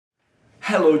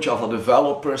Hello Java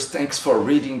developers, thanks for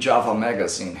reading Java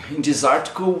Magazine. In this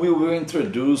article we will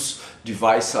introduce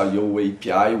Device.io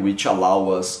API, which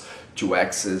allows us to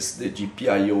access the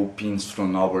GPIO pins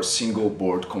from our single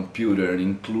board computer,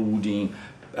 including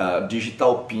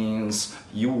digital pins,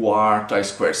 UART,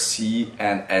 I2C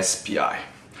and SPI.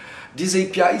 This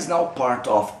API is now part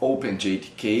of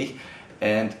OpenJDK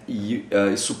and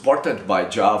is supported by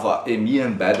Java ME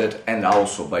Embedded and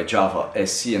also by Java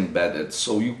SE Embedded.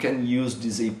 So you can use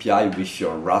this API with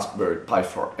your Raspberry Pi,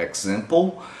 for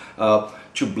example,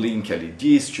 to blink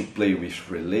LEDs, to play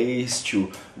with relays,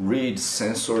 to read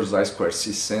sensors,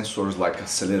 I2C sensors like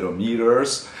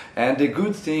accelerometers. And the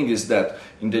good thing is that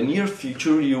in the near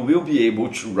future you will be able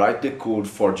to write the code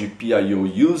for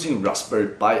GPIO using Raspberry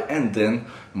Pi and then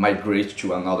migrate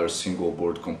to another single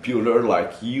board computer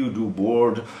like UDO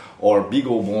board or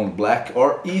BeagleBone Black,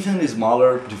 or even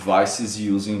smaller devices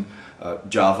using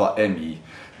Java ME.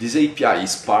 This API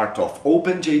is part of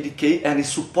OpenJDK and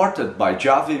is supported by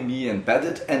Java ME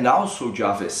Embedded and also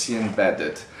Java SE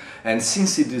Embedded. And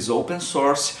since it is open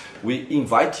source, we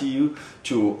invite you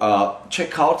to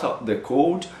check out the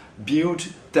code, build,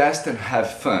 test and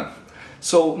have fun.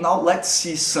 So now let's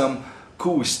see some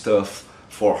cool stuff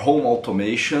for home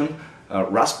automation,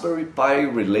 Raspberry Pi,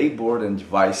 Relay Board and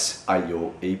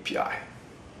Device.io API.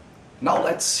 Now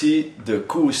let's see the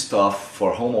cool stuff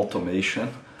for home automation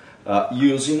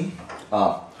using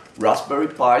Raspberry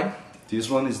Pi. This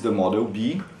one is the Model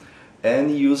B,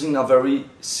 and using a very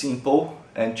simple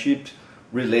and cheap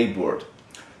relay board.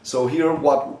 So here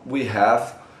what we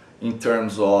have in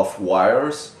terms of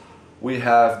wires, we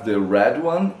have the red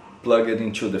one plugged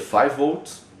into the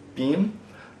 5V pin,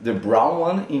 the brown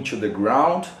one into the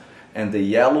ground, and the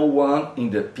yellow one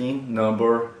in the pin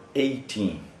number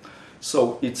 18.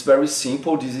 So it's very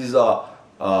simple. This is a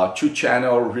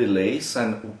two-channel relays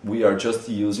and we are just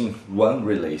using one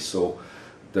relay. So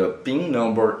the pin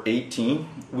number 18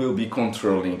 will be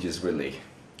controlling this relay.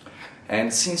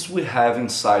 And since we have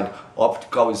inside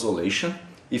optical isolation,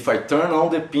 if I turn on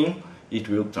the pin, it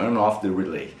will turn off the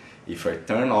relay. If I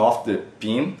turn off the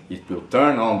pin, it will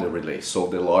turn on the relay. So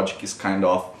the logic is kind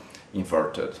of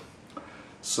inverted.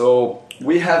 So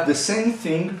we have the same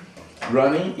thing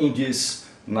running in this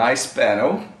nice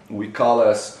panel. We call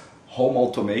it Home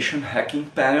Automation Hacking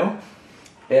Panel.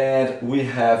 And we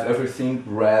have everything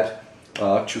red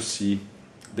to see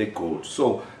the code.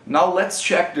 So now let's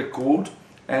check the code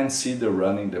and see the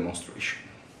running demonstration.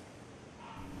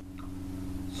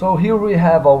 So here we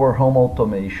have our home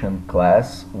automation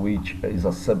class, which is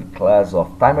a subclass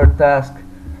of timer task,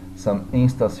 some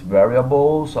instance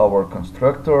variables, our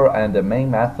constructor and the main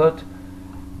method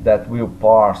that will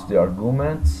parse the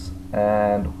arguments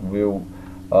and will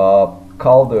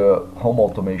call the home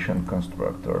automation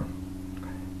constructor.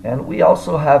 And we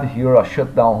also have here a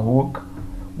shutdown hook,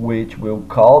 which will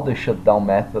call the shutdown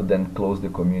method and close the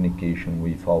communication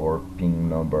with our pin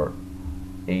number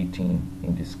 18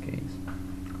 in this case.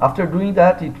 After doing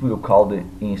that, it will call the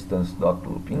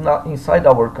instance.loop. Inside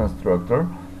our constructor,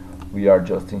 we are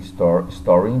just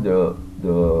storing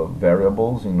the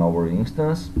variables in our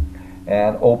instance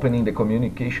and opening the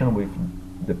communication with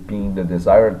the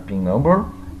desired pin number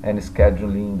and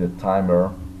scheduling the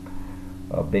timer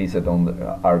based on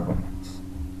the arguments.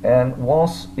 And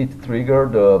once it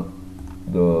triggers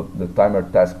the timer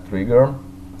task trigger,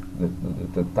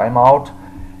 the timeout,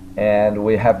 and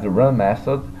we have the run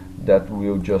method that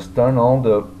will just turn on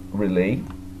the relay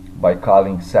by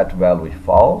calling set value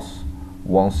false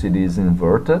once it is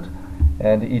inverted,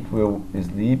 and it will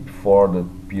sleep for the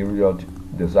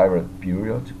desired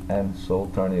period, and so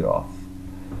turn it off.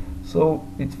 So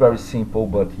it's very simple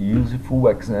but useful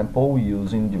example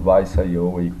using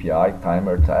Device.io API,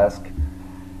 timer task,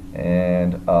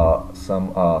 and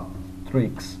some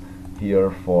tricks here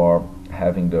for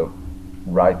having the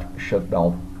right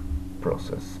shutdown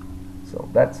process. So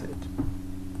that's it.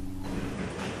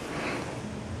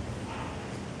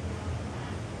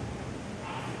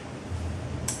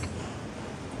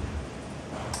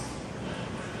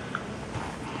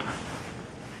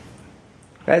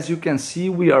 As you can see,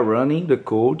 we are running the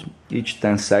code each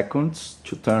 10 seconds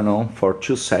to turn on for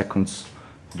 2 seconds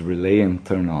the relay and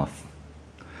turn off.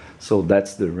 So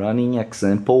that's the running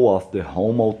example of the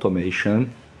home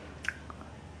automation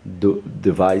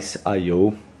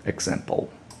Device.io example.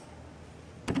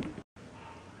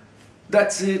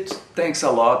 That's it. Thanks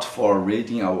a lot for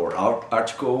reading our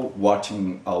article,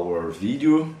 watching our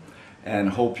video, and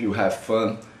hope you have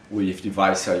fun with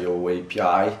Device.io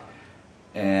API,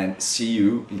 and see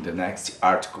you in the next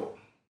article.